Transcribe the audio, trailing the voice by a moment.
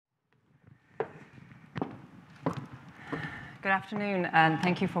Good afternoon, and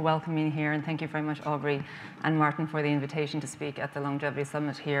thank you for welcoming me here, and thank you very much, Aubrey and Martin, for the invitation to speak at the Longevity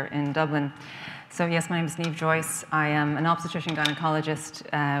Summit here in Dublin. So yes, my name is Niamh Joyce. I am an obstetrician gynecologist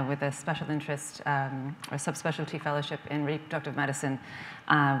with a special interest or subspecialty fellowship in reproductive medicine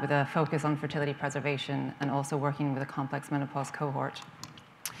with a focus on fertility preservation and also working with a complex menopause cohort.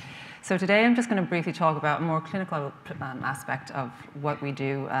 So today I'm just going to briefly talk about a more clinical aspect of what we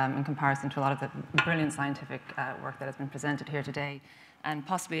do in comparison to a lot of the brilliant scientific work that has been presented here today, and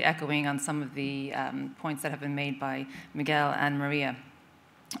possibly echoing on some of the points that have been made by Miguel and Maria.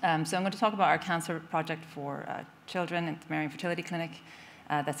 So I'm going to talk about our cancer project for children at the Mary Fertility Clinic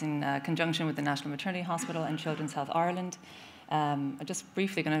that's in conjunction with the National Maternity Hospital and Children's Health Ireland. I'm just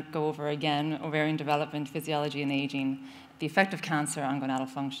briefly going to go over again ovarian development, physiology and aging, the effect of cancer on gonadal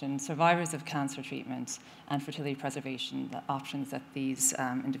function, survivors of cancer treatment, and fertility preservation, the options that these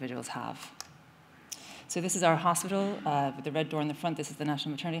individuals have. So this is our hospital with the red door in the front. This is the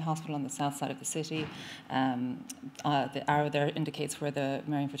National Maternity Hospital on the south side of the city. The arrow there indicates where the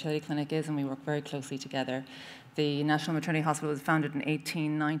Mary Fertility Clinic is, and we work very closely together. The National Maternity Hospital was founded in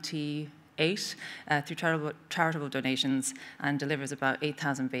 1898 through charitable donations and delivers about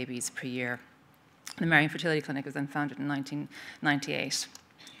 8,000 babies per year. The Mary Fertility Clinic was then founded in 1998.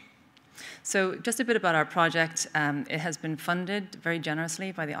 So just a bit about our project. It has been funded very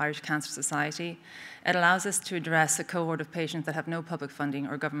generously by the Irish Cancer Society. It allows us to address a cohort of patients that have no public funding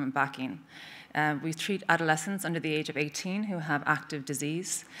or government backing. We treat adolescents under the age of 18 who have active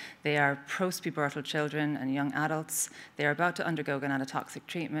disease. They are post-pubertal children and young adults. They are about to undergo gonadotoxic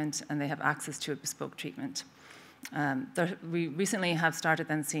treatment, and they have access to a bespoke treatment. We recently have started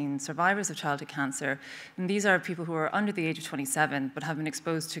then seeing survivors of childhood cancer, and these are people who are under the age of 27 but have been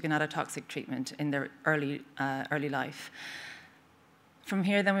exposed to gonadotoxic treatment in their early life. From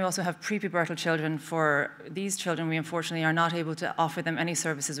here, then, we also have prepubertal children. For these children, we unfortunately are not able to offer them any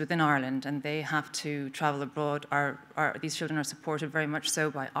services within Ireland, and they have to travel abroad. These children are supported very much so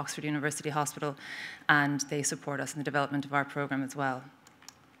by Oxford University Hospital, and they support us in the development of our program as well.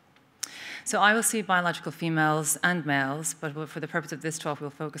 So I will see biological females and males, but for the purpose of this talk,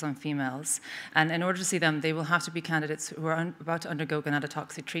 we'll focus on females. And in order to see them, they will have to be candidates who are about to undergo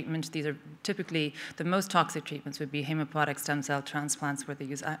gonadotoxic treatment. These are typically, the most toxic treatments would be hematopoietic stem cell transplants, where they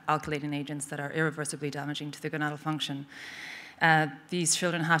use alkylating agents that are irreversibly damaging to the gonadal function. These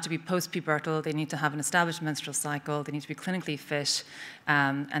children have to be post-pubertal. They need to have an established menstrual cycle. They need to be clinically fit,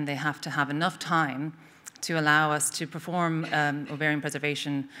 and they have to have enough time to allow us to perform ovarian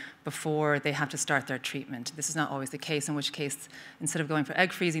preservation before they have to start their treatment. This is not always the case, in which case, instead of going for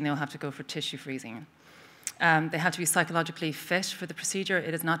egg freezing, they'll have to go for tissue freezing. They have to be psychologically fit for the procedure.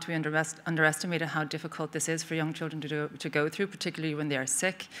 It is not to be underestimated how difficult this is for young children to go through, particularly when they are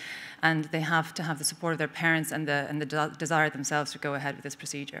sick. And they have to have the support of their parents and the desire themselves to go ahead with this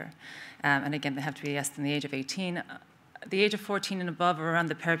procedure. And again, they have to be less than the age of 18. The age of 14 and above, or around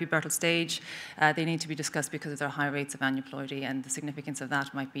the peripubertal stage, they need to be discussed because of their high rates of aneuploidy, and the significance of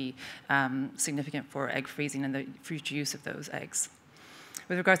that might be significant for egg freezing and the future use of those eggs.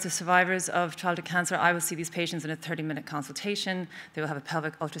 With regards to survivors of childhood cancer, I will see these patients in a 30-minute consultation. They will have a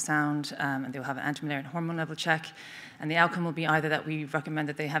pelvic ultrasound, and they will have an anti-Mullerian hormone level check. And the outcome will be either that we recommend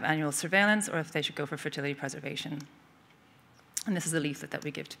that they have annual surveillance, or if they should go for fertility preservation. And this is a leaflet that we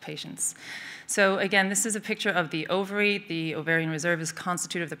give to patients. So again, this is a picture of the ovary. The ovarian reserve is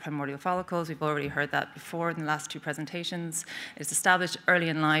constituted of the primordial follicles. We've already heard that before in the last two presentations. It's established early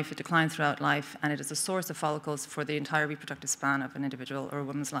in life, it declines throughout life, and it is a source of follicles for the entire reproductive span of an individual or a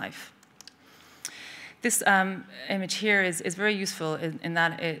woman's life. This image here is very useful in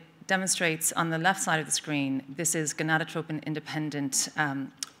that it demonstrates on the left side of the screen, this is gonadotropin-independent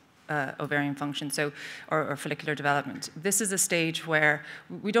ovarian function, or follicular development. This is a stage where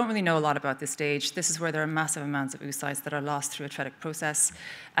we don't really know a lot about this stage. This is where there are massive amounts of oocytes that are lost through a atretic process.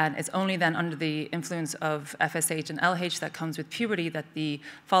 And it's only then under the influence of FSH and LH that comes with puberty that the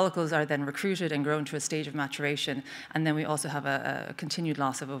follicles are then recruited and grown to a stage of maturation. And then we also have a continued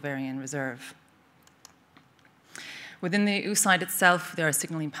loss of ovarian reserve. Within the oocyte itself, there are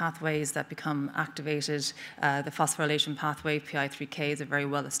signaling pathways that become activated. The phosphorylation pathway, PI3K, is a very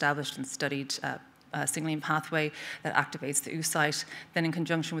well-established and studied signaling pathway that activates the oocyte. Then in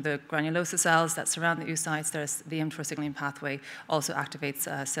conjunction with the granulosa cells that surround the oocytes, there's the mTOR signaling pathway also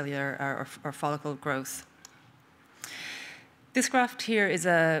activates cellular or follicle growth. This graph here is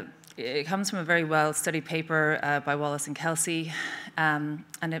a it comes from a very well-studied paper by Wallace and Kelsey, and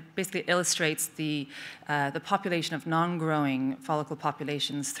it basically illustrates the population of non-growing follicle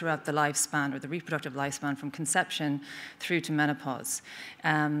populations throughout the lifespan, or the reproductive lifespan, from conception through to menopause.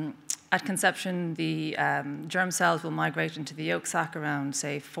 At conception, the germ cells will migrate into the yolk sac around,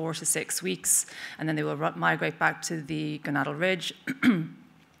 say, 4 to 6 weeks, and then they will migrate back to the gonadal ridge.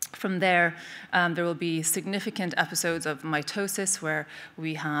 From there, there will be significant episodes of mitosis, where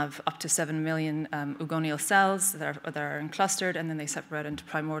we have up to 7 million oogonial cells that are clustered, and then they separate into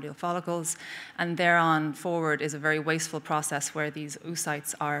primordial follicles. And thereon forward is a very wasteful process where these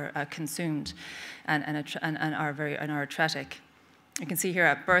oocytes are consumed and are atretic. You can see here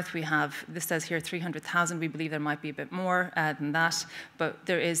at birth we have, this says here 300,000. We believe there might be a bit more than that, but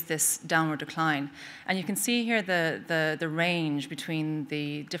there is this downward decline. And you can see here the range between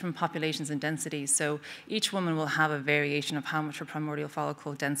the different populations and densities. So each woman will have a variation of how much her primordial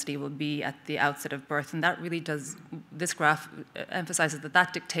follicle density will be at the outset of birth. And that really does, this graph emphasizes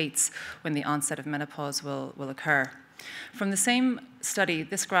that dictates when the onset of menopause will occur. From the same study,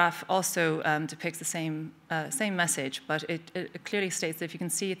 this graph also depicts the same message, but it clearly states that if you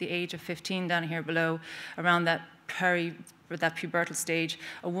can see at the age of 15 down here below, around that pubertal stage,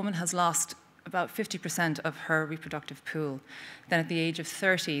 a woman has lost about 50% of her reproductive pool. Then at the age of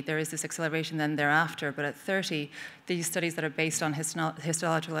 30, there is this acceleration then thereafter, but at 30, these studies that are based on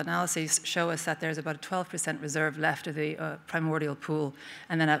histological analyses show us that there's about a 12% reserve left of the primordial pool.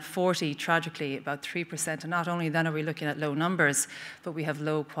 And then at 40, tragically, about 3%. And not only then are we looking at low numbers, but we have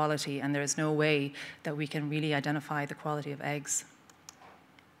low quality, and there is no way that we can really identify the quality of eggs.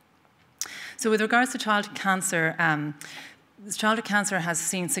 So with regards to childhood cancer, childhood cancer has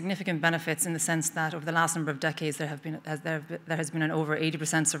seen significant benefits in the sense that over the last number of decades there has been an over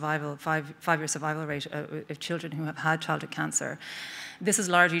 80% survival, five-year survival rate of children who have had childhood cancer. This is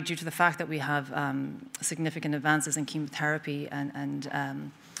largely due to the fact that we have significant advances in chemotherapy and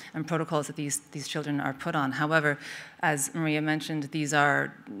protocols that these children are put on. However, as Maria mentioned, these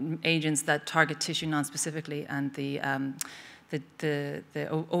are agents that target tissue non-specifically, and the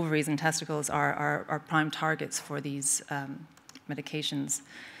ovaries and testicles are prime targets for these medications.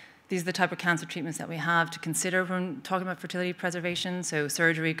 These are the type of cancer treatments that we have to consider when talking about fertility preservation. So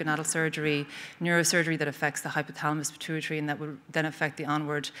surgery, gonadal surgery, neurosurgery that affects the hypothalamus pituitary, and that would then affect the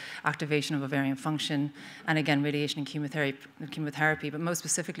onward activation of ovarian function. And again, radiation and chemotherapy, but most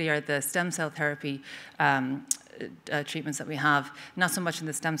specifically are the stem cell therapy treatments that we have, not so much in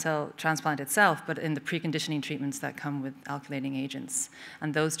the stem cell transplant itself, but in the preconditioning treatments that come with alkylating agents.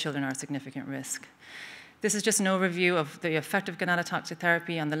 And those children are a significant risk. This is just an overview of the effect of gonadotoxic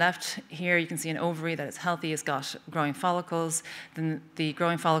therapy. On the left here, you can see an ovary that is healthy, has got growing follicles. Then the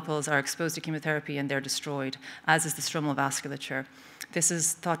growing follicles are exposed to chemotherapy and they're destroyed, as is the stromal vasculature. This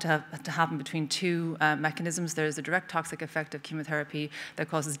is thought to happen between two mechanisms. There's a direct toxic effect of chemotherapy that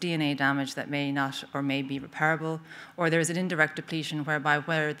causes DNA damage that may not or may be repairable, or there's an indirect depletion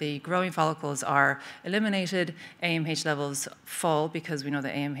where the growing follicles are eliminated, AMH levels fall because we know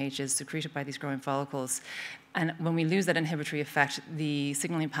that AMH is secreted by these growing follicles. And when we lose that inhibitory effect, the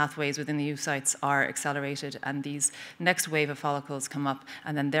signaling pathways within the oocytes are accelerated, and these next wave of follicles come up,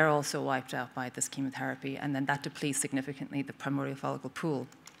 and then they're also wiped out by this chemotherapy, and then that depletes significantly the primordial follicle pool.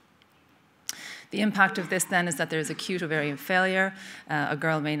 The impact of this then is that there's acute ovarian failure. A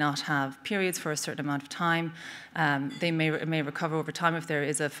girl may not have periods for a certain amount of time. They may recover over time if there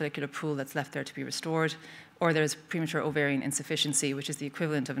is a follicular pool that's left there to be restored, or there's premature ovarian insufficiency, which is the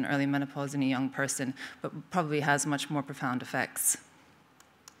equivalent of an early menopause in a young person, but probably has much more profound effects.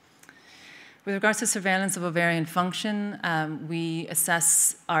 With regards to surveillance of ovarian function, we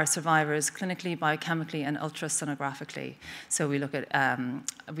assess our survivors clinically, biochemically, and ultrasonographically. So we look at,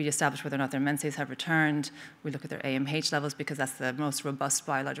 we establish whether or not their menses have returned. We look at their AMH levels because that's the most robust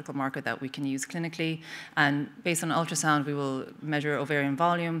biological marker that we can use clinically. And based on ultrasound, we will measure ovarian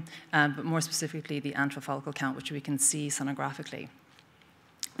volume, but more specifically the antral follicle count, which we can see sonographically.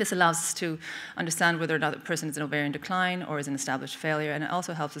 This allows us to understand whether or not the person is in ovarian decline or is in established failure, and it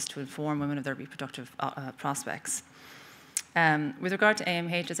also helps us to inform women of their reproductive prospects. With regard to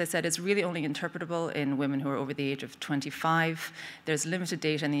AMH, as I said, it's really only interpretable in women who are over the age of 25. There's limited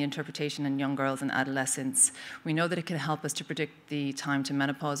data in the interpretation in young girls and adolescents. We know that it can help us to predict the time to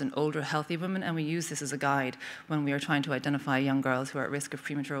menopause in older, healthy women, and we use this as a guide when we are trying to identify young girls who are at risk of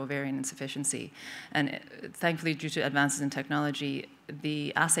premature ovarian insufficiency. And thankfully, due to advances in technology,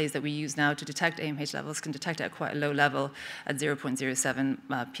 the assays that we use now to detect AMH levels can detect at quite a low level at 0.07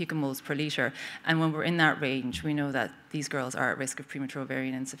 picomoles per litre. And when we're in that range, we know that these girls are at risk of premature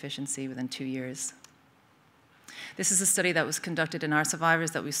ovarian insufficiency within 2 years. This is a study that was conducted in our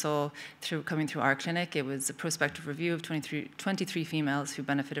survivors that we saw coming through our clinic. It was a prospective review of 23 females who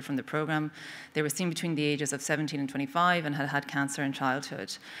benefited from the program. They were seen between the ages of 17 and 25 and had had cancer in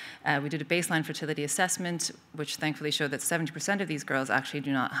childhood. We did a baseline fertility assessment, which thankfully showed that 70% of these girls actually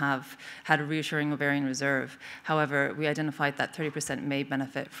do not have had a reassuring ovarian reserve. However, we identified that 30% may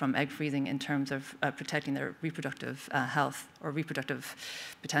benefit from egg freezing in terms of protecting their reproductive health or reproductive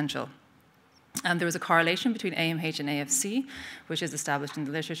potential. There was a correlation between AMH and AFC, which is established in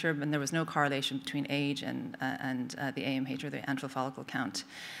the literature, and there was no correlation between age and the AMH or the antral follicle count.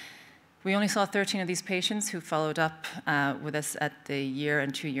 We only saw 13 of these patients who followed up with us at the year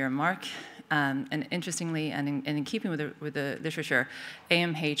and 2-year mark. And interestingly, and in keeping with the literature,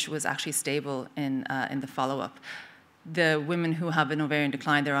 AMH was actually stable in the follow-up. The women who have an ovarian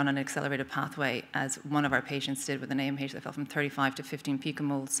decline, they're on an accelerated pathway, as one of our patients did with an AMH that fell from 35 to 15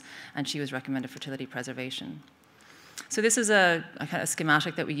 picomoles, and she was recommended fertility preservation. So this is a kind of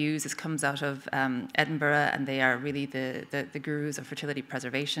schematic that we use. This comes out of Edinburgh, and they are really the gurus of fertility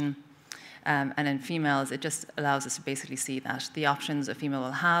preservation. And in females, it just allows us to basically see that the options a female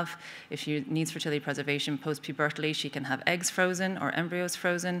will have. If she needs fertility preservation post-pubertally, she can have eggs frozen or embryos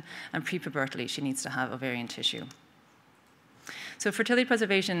frozen, and pre-pubertally, she needs to have ovarian tissue. So fertility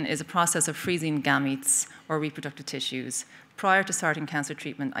preservation is a process of freezing gametes or reproductive tissues prior to starting cancer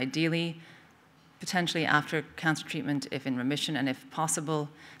treatment, ideally, potentially after cancer treatment if in remission and if possible,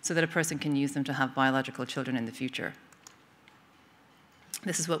 so that a person can use them to have biological children in the future.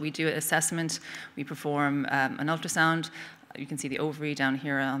 This is what we do at assessment. We perform an ultrasound. You can see the ovary down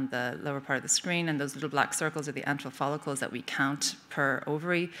here on the lower part of the screen, and those little black circles are the antral follicles that we count per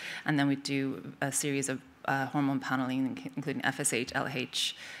ovary. And then we do a series of hormone paneling, including FSH,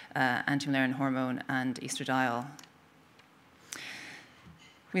 LH, anti-Müllerian hormone, and estradiol.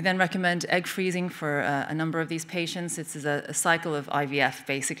 We then recommend egg freezing for a number of these patients. This is a cycle of IVF,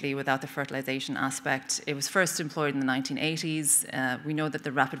 basically, without the fertilization aspect. It was first employed in the 1980s. We know that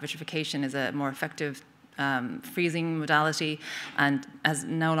the rapid vitrification is a more effective freezing modality and has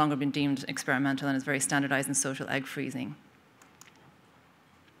no longer been deemed experimental and is very standardized in social egg freezing.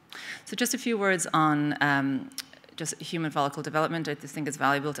 So just a few words on just human follicle development. I just think it's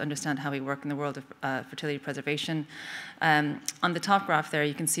valuable to understand how we work in the world of fertility preservation. On the top graph there,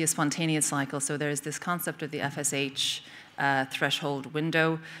 you can see a spontaneous cycle. So there's this concept of the FSH threshold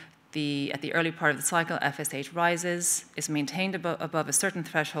window. At the early part of the cycle, FSH rises, is maintained above a certain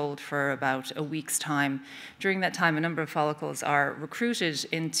threshold for about a week's time. During that time, a number of follicles are recruited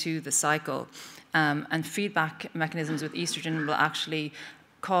into the cycle, and feedback mechanisms with estrogen will actually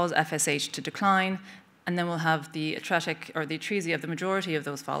cause FSH to decline, and then we'll have the atretic or the atresia of the majority of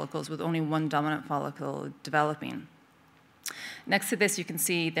those follicles with only one dominant follicle developing. Next to this, you can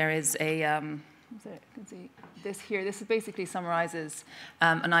see there is this here. This basically summarizes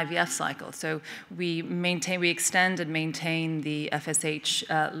an IVF cycle. So we extend and maintain the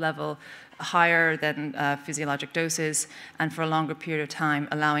FSH level higher than physiologic doses, and for a longer period of time,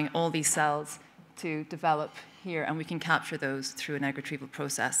 allowing all these cells to develop here, and we can capture those through an egg retrieval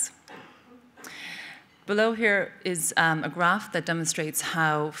process. Below here is a graph that demonstrates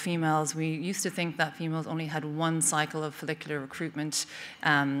how females, we used to think that females only had one cycle of follicular recruitment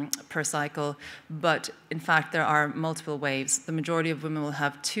per cycle, but in fact there are multiple waves. The majority of women will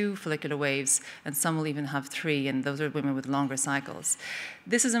have 2 follicular waves, and some will even have 3, and those are women with longer cycles.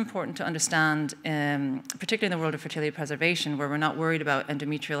 This is important to understand, particularly in the world of fertility preservation, where we're not worried about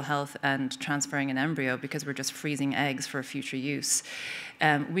endometrial health and transferring an embryo because we're just freezing eggs for future use.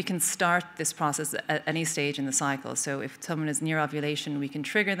 We can start this process at any stage in the cycle. So if someone is near ovulation, we can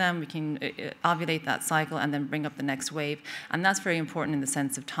trigger them, we can ovulate that cycle, and then bring up the next wave. And that's very important in the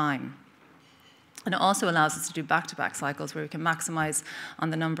sense of time. And it also allows us to do back-to-back cycles where we can maximize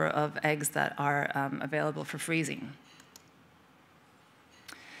on the number of eggs that are available for freezing.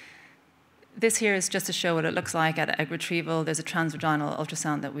 This here is just to show what it looks like at egg retrieval. There's a transvaginal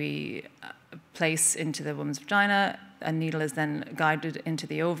ultrasound that we place into the woman's vagina. A needle is then guided into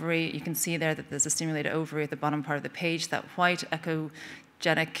the ovary. You can see there that there's a stimulated ovary at the bottom part of the page. That white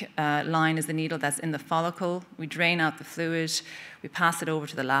echogenic line is the needle that's in the follicle. We drain out the fluid, we pass it over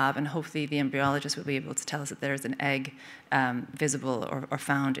to the lab, and hopefully the embryologist will be able to tell us that there's an egg visible or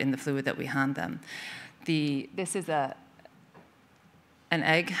found in the fluid that we hand them. This is an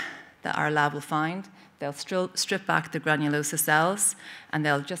egg that our lab will find. They'll strip back the granulosa cells, and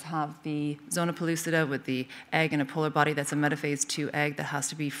they'll just have the zona pellucida with the egg in a polar body. That's a metaphase 2 egg that has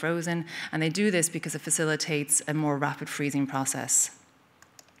to be frozen. And they do this because it facilitates a more rapid freezing process.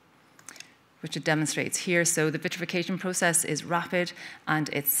 which it demonstrates here. So the vitrification process is rapid, and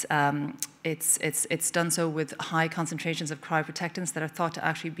it's done so with high concentrations of cryoprotectants that are thought to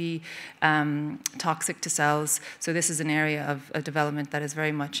actually be toxic to cells. So this is an area of development that is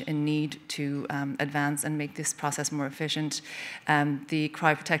very much in need to advance and make this process more efficient. The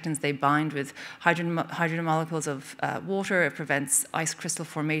cryoprotectants, they bind with hydrogen molecules of water. It prevents ice crystal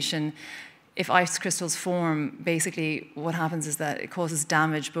formation. If ice crystals form, basically what happens is that it causes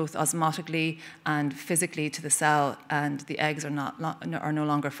damage both osmotically and physically to the cell, and the eggs are no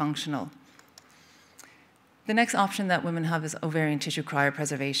longer functional. The next option that women have is ovarian tissue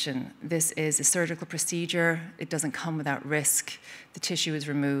cryopreservation. This is a surgical procedure. It doesn't come without risk. The tissue is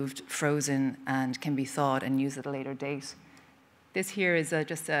removed, frozen, and can be thawed and used at a later date. This here is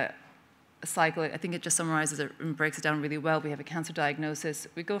just a cycle. I think it just summarizes it and breaks it down really well. We have a cancer diagnosis.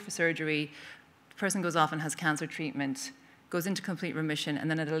 We go for surgery. The person goes off and has cancer treatment, goes into complete remission, and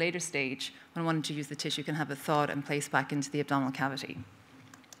then at a later stage, when wanting to use the tissue, can have it thawed and placed back into the abdominal cavity.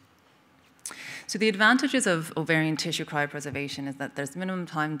 So the advantages of ovarian tissue cryopreservation is that there's minimum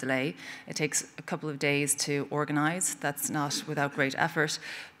time delay. It takes a couple of days to organize. That's not without great effort,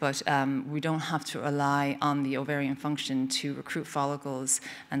 but we don't have to rely on the ovarian function to recruit follicles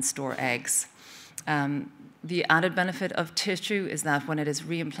and store eggs. The added benefit of tissue is that when it is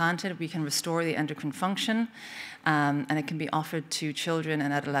reimplanted, we can restore the endocrine function, and it can be offered to children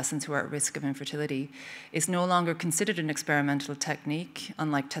and adolescents who are at risk of infertility. It's no longer considered an experimental technique,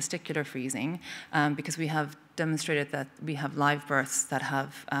 unlike testicular freezing, because we have demonstrated that we have live births that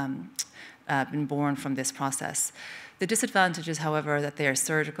have been born from this process. The disadvantage is, however, that they are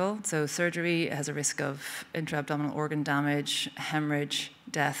surgical. So surgery has a risk of intra-abdominal organ damage, hemorrhage,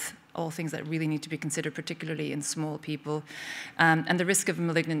 death, all things that really need to be considered, particularly in small people, and the risk of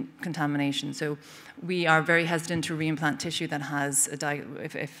malignant contamination. So we are very hesitant to reimplant tissue that has,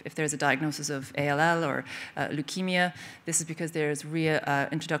 if there's a diagnosis of ALL or leukemia. This is because there's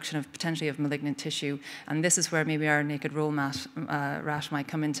reintroduction of potentially of malignant tissue, and this is where maybe our naked roll mat rash might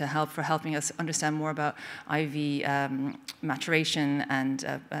come in to help for helping us understand more about IV maturation and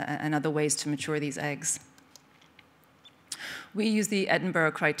other ways to mature these eggs. We use the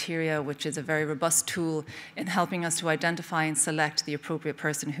Edinburgh criteria, which is a very robust tool in helping us to identify and select the appropriate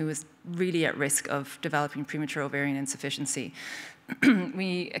person who is really at risk of developing premature ovarian insufficiency.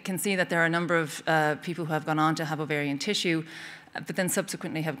 We can see that there are a number of people who have gone on to have ovarian tissue, but then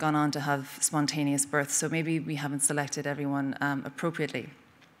subsequently have gone on to have spontaneous births. So maybe we haven't selected everyone appropriately.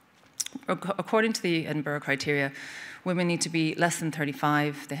 According to the Edinburgh criteria, women need to be less than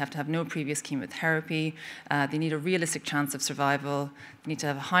 35, they have to have no previous chemotherapy, they need a realistic chance of survival, they need to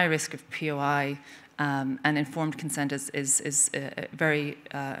have a high risk of POI, and informed consent is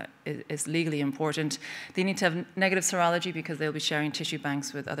legally important. They need to have negative serology because they'll be sharing tissue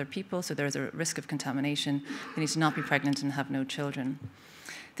banks with other people, so there's a risk of contamination. They need to not be pregnant and have no children.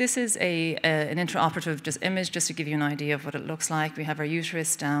 This is an intraoperative image just to give you an idea of what it looks like. We have our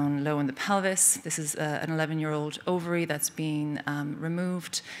uterus down low in the pelvis. This is an 11-year-old ovary that's been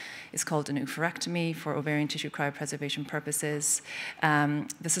removed. It's called an oophorectomy for ovarian tissue cryopreservation purposes.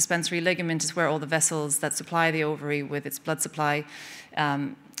 The suspensory ligament is where all the vessels that supply the ovary with its blood supply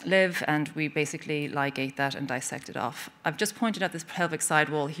live, and we basically ligate that and dissect it off. I've just pointed out this pelvic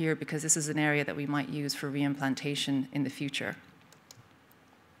sidewall here because this is an area that we might use for reimplantation in the future.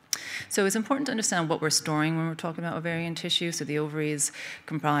 So it's important to understand what we're storing when we're talking about ovarian tissue. So the ovary is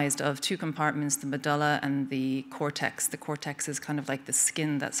comprised of two compartments, the medulla and the cortex. The cortex is kind of like the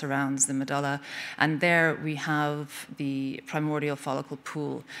skin that surrounds the medulla. And there we have the primordial follicle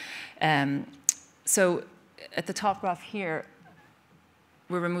pool. So at the top graph here,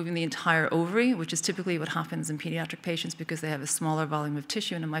 we're removing the entire ovary, which is typically what happens in pediatric patients because they have a smaller volume of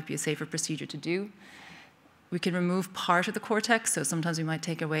tissue and it might be a safer procedure to do. We can remove part of the cortex, so sometimes we might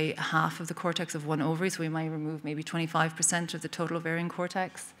take away half of the cortex of one ovary, so we might remove maybe 25% of the total ovarian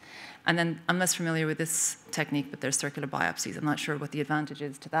cortex. And then, I'm less familiar with this technique, but there's circular biopsies. I'm not sure what the advantage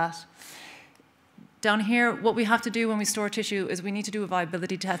is to that. Down here, what we have to do when we store tissue is we need to do a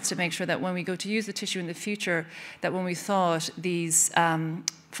viability test to make sure that when we go to use the tissue in the future, that when we thaw it, these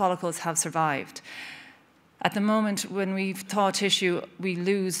follicles have survived. At the moment, when we thaw tissue, we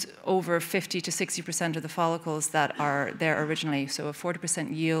lose over 50 to 60% of the follicles that are there originally. So a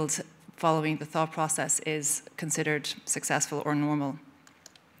 40% yield following the thaw process is considered successful or normal.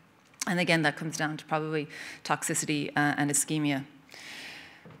 And again, that comes down to probably toxicity and ischemia.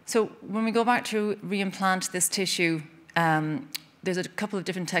 So when we go back to reimplant this tissue, there's a couple of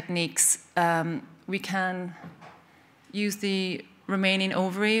different techniques. We can use the remaining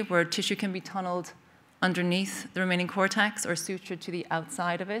ovary where tissue can be tunneled underneath the remaining cortex or sutured to the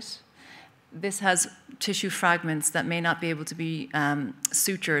outside of it. this has tissue fragments that may not be able to be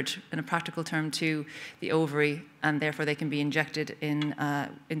sutured, in a practical term, to the ovary, and therefore they can be injected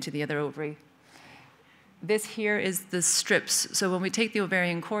into the other ovary. This here is the strips. So when we take the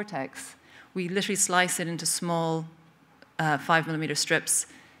ovarian cortex, we literally slice it into small 5mm strips,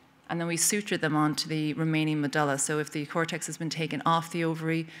 and then we suture them onto the remaining medulla. So if the cortex has been taken off the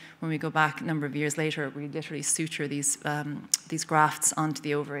ovary, when we go back a number of years later, we literally suture these grafts onto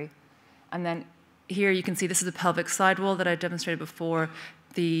the ovary. And then here you can see this is a pelvic sidewall that I demonstrated before.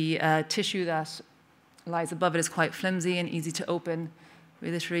 The tissue that lies above it is quite flimsy and easy to open. We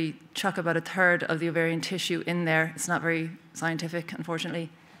literally chuck about 1/3 of the ovarian tissue in there. It's not very scientific, unfortunately.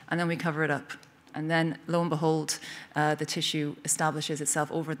 And then we cover it up. And then, lo and behold, the tissue establishes itself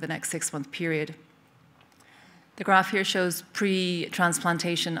over the next 6-month period. The graph here shows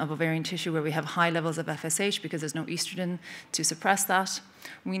pre-transplantation of ovarian tissue where we have high levels of FSH because there's no estrogen to suppress that.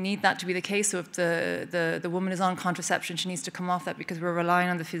 We need that to be the case, so if the woman is on contraception, she needs to come off that because we're relying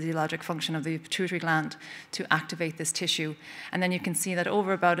on the physiologic function of the pituitary gland to activate this tissue. And then you can see that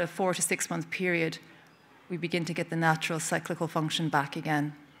over about a 4 to 6 month period, we begin to get the natural cyclical function back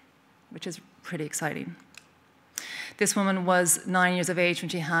again, which is pretty exciting. This woman was 9 years of age when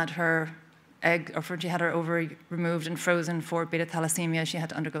she had her egg, or when she had her ovary removed and frozen for beta thalassemia. She had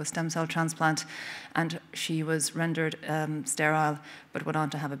to undergo a stem cell transplant, and she was rendered sterile, but went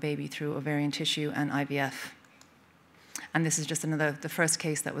on to have a baby through ovarian tissue and IVF. And this is just the first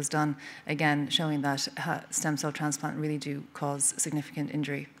case that was done, again, showing that stem cell transplant really do cause significant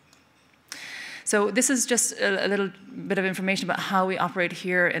injury. So this is just a little bit of information about how we operate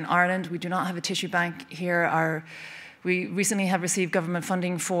here in Ireland. We do not have a tissue bank here. We recently have received government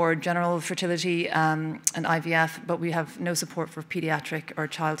funding for general fertility and IVF, but we have no support for pediatric or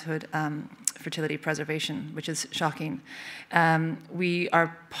childhood fertility preservation, which is shocking. We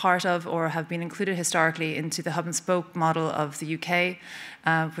are part of, or have been included historically, into the hub and spoke model of the UK,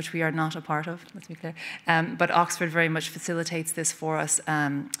 which we are not a part of, let's be clear. But Oxford very much facilitates this for us,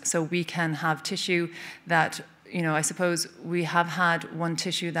 so we can have tissue that, you know, I suppose we have had one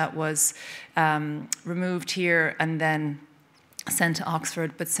tissue that was removed here and then sent to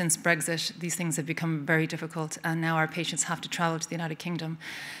Oxford, but since Brexit, these things have become very difficult, and now our patients have to travel to the United Kingdom.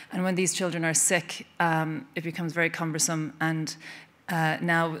 And when these children are sick, it becomes very cumbersome, and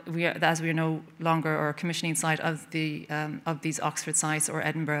now, as we are no longer or commissioning site of these Oxford sites or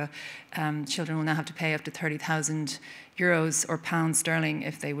Edinburgh, children will now have to pay up to 30,000 euros or pounds sterling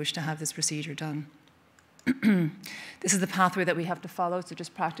if they wish to have this procedure done. This is the pathway that we have to follow. So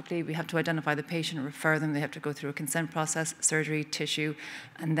just practically, we have to identify the patient, refer them. They have to go through a consent process, surgery, tissue,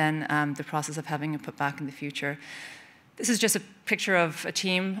 and then the process of having it put back in the future. This is just a picture of a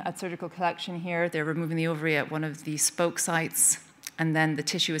team at Surgical Collection here. They're removing the ovary at one of the spoke sites, and then the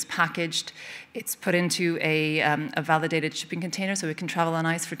tissue is packaged. It's put into a validated shipping container so it can travel on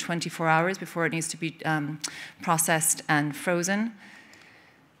ice for 24 hours before it needs to be processed and frozen.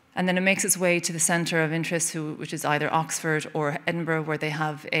 And then it makes its way to the centre of interest, which is either Oxford or Edinburgh, where they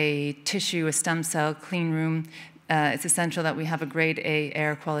have a tissue, a stem cell clean room. It's essential that we have a grade A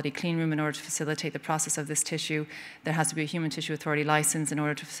air quality clean room in order to facilitate the process of this tissue. There has to be a Human Tissue Authority license in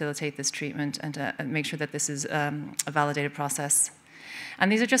order to facilitate this treatment and to make sure that this is a validated process.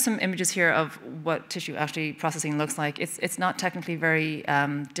 And these are just some images here of what tissue actually processing looks like. It's not technically very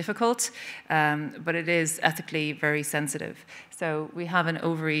difficult, but it is ethically very sensitive. So we have an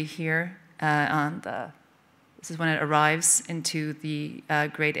ovary here this is when it arrives into the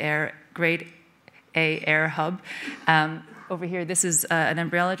grade A air hub. Over here, this is an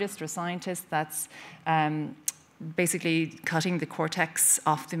embryologist or scientist that's basically cutting the cortex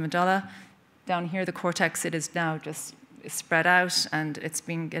off the medulla. Down here, the cortex, it is now just spread out, and it's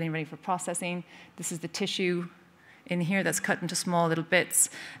been getting ready for processing. This is the tissue in here that's cut into small little bits.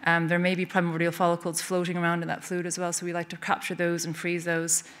 There may be primordial follicles floating around in that fluid as well, so we like to capture those and freeze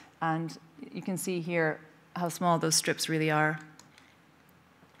those. And you can see here how small those strips really are.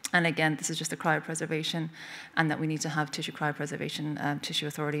 And again, this is just a cryopreservation, and that we need to have tissue cryopreservation tissue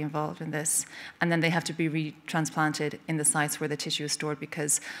authority involved in this. And then they have to be retransplanted in the sites where the tissue is stored,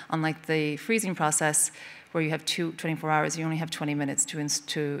 because unlike the freezing process, where you have 24 hours, you only have 20 minutes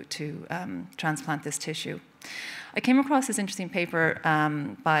to transplant this tissue. I came across this interesting paper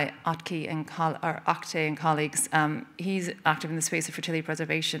by Otte and colleagues. He's active in the space of fertility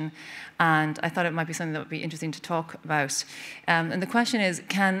preservation, and I thought it might be something that would be interesting to talk about. And the question is,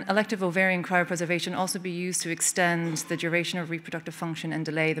 can elective ovarian cryopreservation also be used to extend the duration of reproductive function and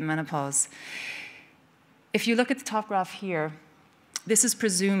delay the menopause? If you look at the top graph here, This is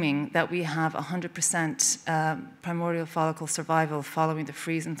presuming that we have 100% primordial follicle survival following the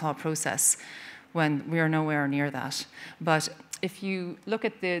freeze and thaw process, when we are nowhere near that. But if you look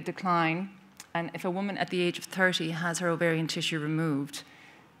at the decline, and if a woman at the age of 30 has her ovarian tissue removed,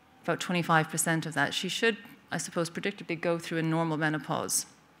 about 25% of that, she should, I suppose, predictably go through a normal menopause.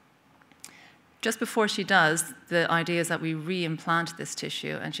 Just before she does, the idea is that we re-implant this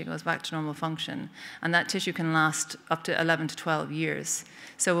tissue and she goes back to normal function. And that tissue can last up to 11 to 12 years.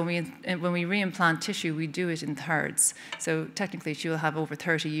 So when we re-implant tissue, we do it in thirds. So technically, she will have over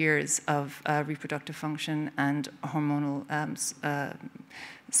 30 years of reproductive function and hormonal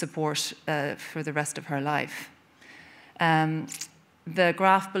support for the rest of her life. The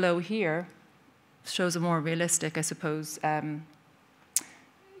graph below here shows a more realistic, I suppose,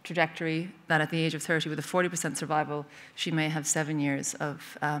 trajectory that at the age of 30, with a 40% survival, she may have 7 years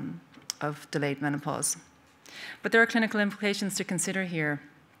of delayed menopause. But there are clinical implications to consider here.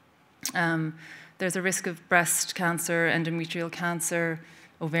 There's a risk of breast cancer, endometrial cancer,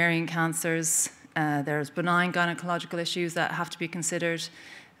 ovarian cancers. There's benign gynecological issues that have to be considered.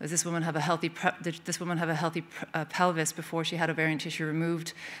 Does this woman have a healthy pelvis before she had ovarian tissue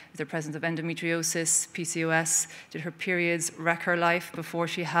removed? Is there presence of endometriosis, PCOS? Did her periods wreck her life before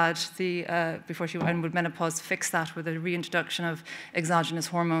she had before she went with menopause? Fix that with a reintroduction of exogenous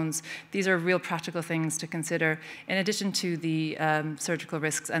hormones. These are real practical things to consider, in addition to the surgical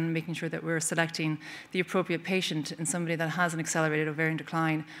risks and making sure that we're selecting the appropriate patient in somebody that has an accelerated ovarian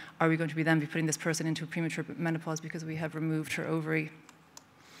decline. Are we going to then be putting this person into a premature menopause because we have removed her ovary?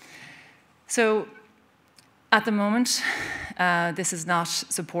 So at the moment, this is not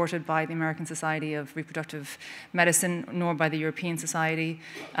supported by the American Society of Reproductive Medicine, nor by the European Society.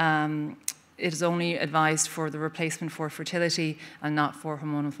 It is only advised for the replacement for fertility and not for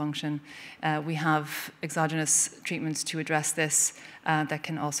hormonal function. We have exogenous treatments to address this that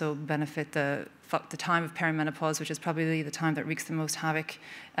can also benefit the time of perimenopause, which is probably the time that wreaks the most havoc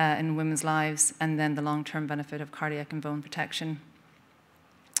in women's lives, and then the long-term benefit of cardiac and bone protection.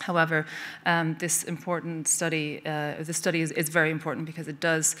 However, this study is very important because it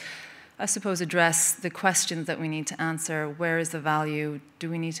does, I suppose, address the questions that we need to answer. Where is the value? Do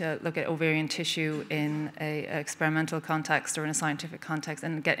we need to look at ovarian tissue in an experimental context or in a scientific context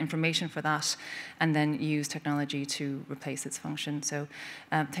and get information for that, and then use technology to replace its function? So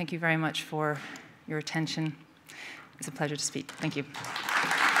thank you very much for your attention. It's a pleasure to speak. Thank you.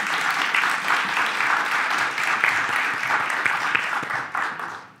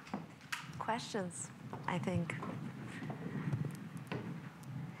 Questions, I think.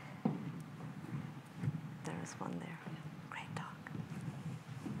 There's one there. Great talk.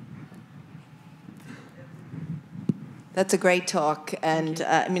 That's a great talk. And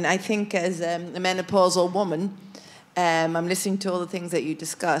I mean, I think as a menopausal woman, I'm listening to all the things that you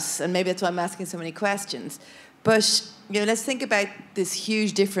discuss, and maybe that's why I'm asking so many questions. But let's think about this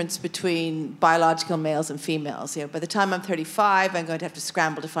huge difference between biological males and females. By the time I'm 35, I'm going to have to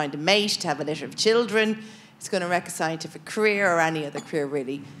scramble to find a mate, to have a litter of children. It's going to wreck a scientific career or any other career,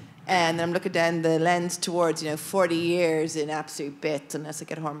 really. And I'm looking down the lens towards 40 years in absolute bits unless I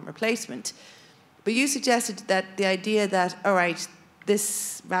get hormone replacement. But you suggested that the idea that, all right,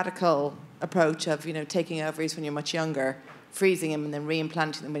 this radical approach of taking ovaries when you're much younger, freezing them and then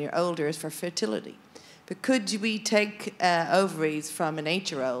reimplanting them when you're older is for fertility. But could we take ovaries from an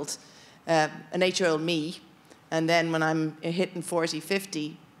 8-year-old me, and then when I'm hitting 40,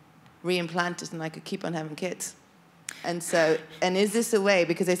 50, reimplant it and I could keep on having kids? And is this a way,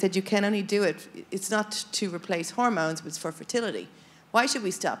 because they said you can only do it, it's not to replace hormones, but it's for fertility. Why should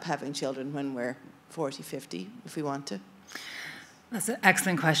we stop having children when we're 40, 50, if we want to? That's an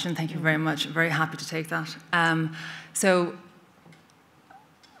excellent question. Thank you very much. I'm very happy to take that.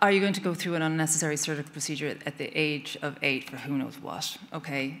 Are you going to go through an unnecessary surgical procedure at the age of 8 for who knows what?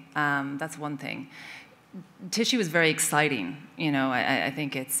 Okay, that's one thing. Tissue is very exciting. I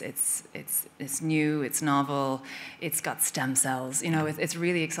think it's new, it's novel, it's got stem cells. It's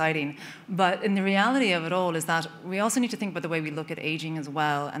really exciting. But in the reality of it all is that we also need to think about the way we look at aging as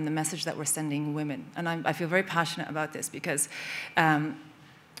well, and the message that we're sending women. And I feel very passionate about this because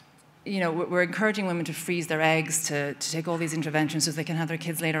we're encouraging women to freeze their eggs, to take all these interventions so they can have their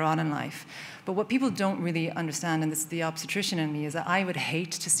kids later on in life. But what people don't really understand, and this is the obstetrician in me, is that I would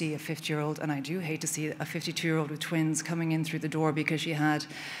hate to see a 50-year-old, and I do hate to see a 52-year-old with twins coming in through the door because she had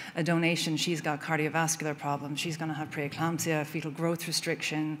a donation. She's got cardiovascular problems. She's going to have preeclampsia, fetal growth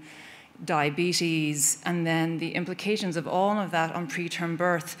restriction. diabetes, and then the implications of all of that on preterm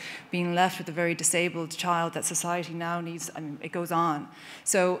birth, being left with a very disabled child that society now needs, I mean, it goes on.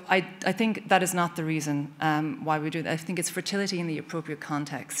 So I think that is not the reason why we do that. I think it's fertility in the appropriate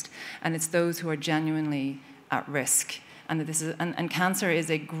context, and it's those who are genuinely at risk. And that this is, and cancer is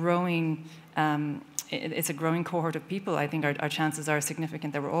a growing it's a growing cohort of people. I think our chances are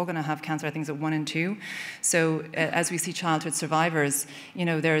significant that we're all going to have cancer. I think it's at 1 in 2. So as we see childhood survivors, you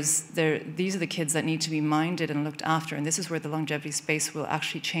know, these are the kids that need to be minded and looked after, and this is where the longevity space will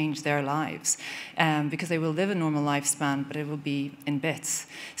actually change their lives, because they will live a normal lifespan, but it will be in bits.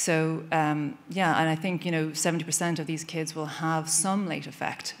 So yeah, and I think, you know, 70% of these kids will have some late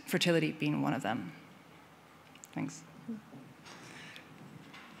effect, fertility being one of them. Thanks.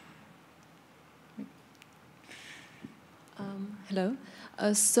 Hello.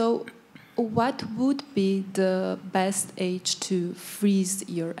 So what would be the best age to freeze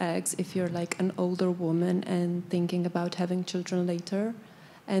your eggs if you're like an older woman and thinking about having children later?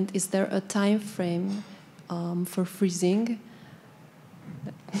 And is there a time frame for freezing?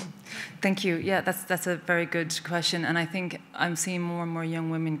 Thank you. Yeah, that's a very good question. And I think I'm seeing more and more young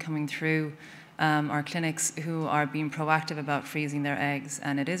women coming through our clinics who are being proactive about freezing their eggs,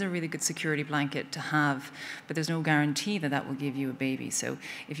 and it is a really good security blanket to have, but there's no guarantee that that will give you a baby. So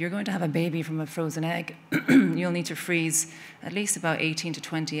if you're going to have a baby from a frozen egg, you'll need to freeze at least about 18 to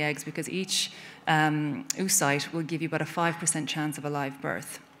 20 eggs, because each oocyte will give you about a 5% chance of a live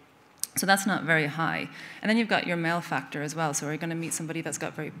birth. So that's not very high. And then you've got your male factor as well. So are you going to meet somebody that's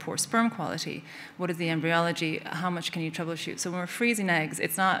got very poor sperm quality? What is the embryology? How much can you troubleshoot? So when we're freezing eggs,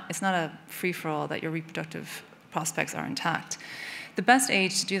 it's not a free-for-all that your reproductive prospects are intact. The best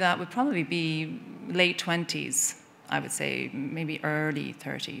age to do that would probably be late 20s, I would say, maybe early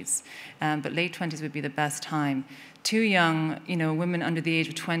 30s. But late 20s would be the best time. Too young, you know, women under the age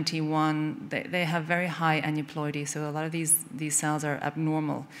of 21, they have very high aneuploidy, so a lot of these cells are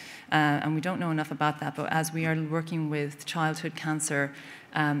abnormal, and we don't know enough about that. But as we are working with childhood cancer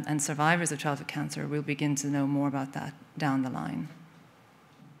and survivors of childhood cancer, we'll begin to know more about that down the line.